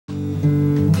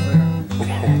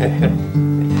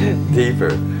Deeper.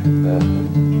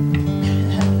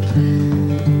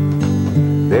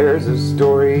 There's a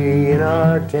story in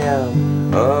our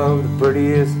town of the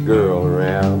prettiest girl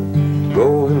around.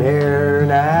 Golden hair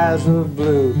and eyes of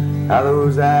blue, how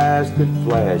those eyes could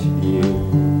flash at you.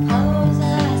 How those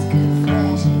eyes could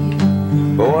flash at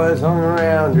you. Boys hung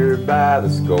around her by the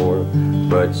score,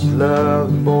 but she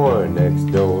loved the boy next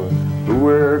door who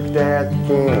worked at the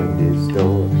candy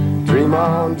store. Dream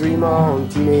on,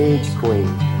 teenage queen,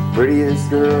 prettiest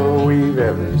girl we've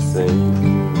ever seen.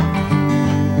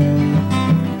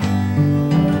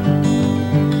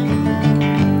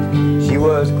 She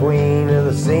was queen of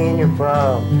the senior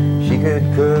prom. She could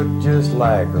cook just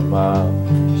like her mom.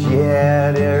 She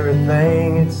had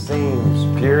everything, it seems,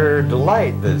 pure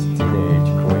delight, this teenage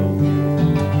queen.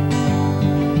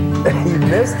 You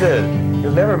missed it.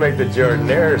 You'll never make the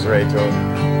Jordanaires, Rachel.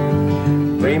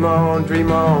 Dream on,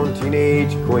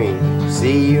 teenage queen,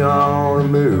 see you on a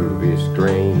movie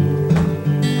screen.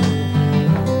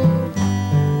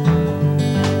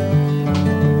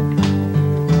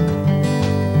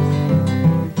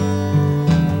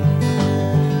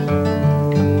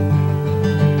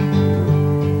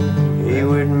 He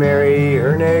would marry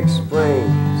her next spring,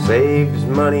 saved his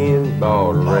money and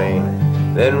bought a ring.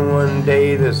 Then one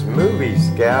day this movie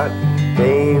scout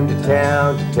came to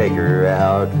town to take her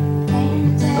out.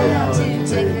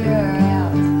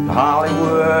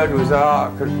 Hollywood was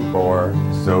all cooking for her,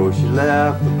 so she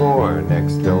left the boy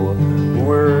next door who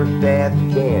worked at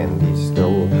the candy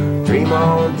store. Dream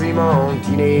on,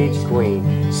 teenage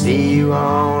queen, see you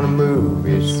on a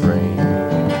movie screen.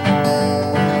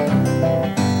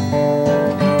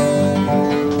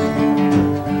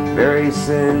 Very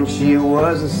soon she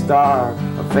was a star,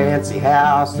 a fancy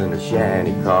house and a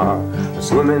shiny car, a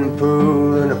swimming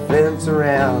pool and a fence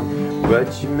around.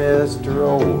 But she missed her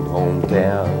old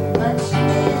hometown.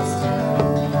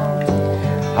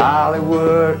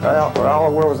 Hollywood, well, all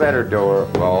the world was at her door,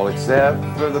 all except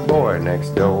for the boy next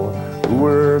door who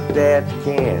worked at the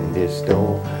candy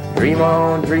store. Dream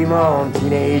on,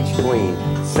 teenage queen,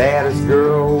 saddest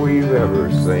girl we've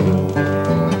ever seen.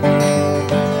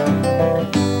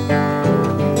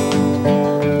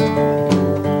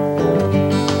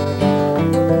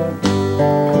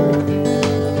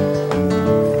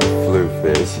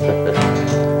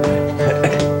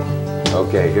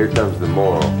 Okay, here comes the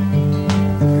moral.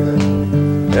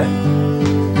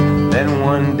 Then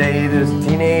one day this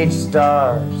teenage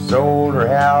star sold her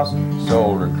house,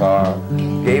 sold her car,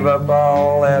 gave up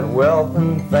all that wealth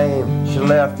and fame. She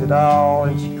left it all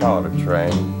and she caught a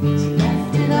train. She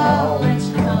left it all and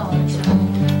she caught a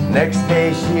train. Next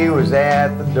day she was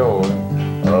at the door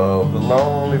of the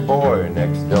lonely boy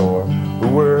next door who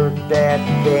worked at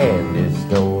the candy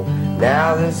store.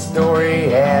 Now this story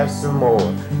has some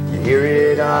more. You hear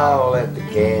it all at the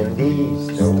candy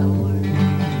store.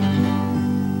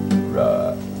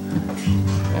 Right.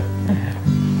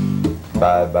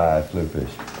 Bye-bye,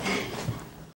 Flufish.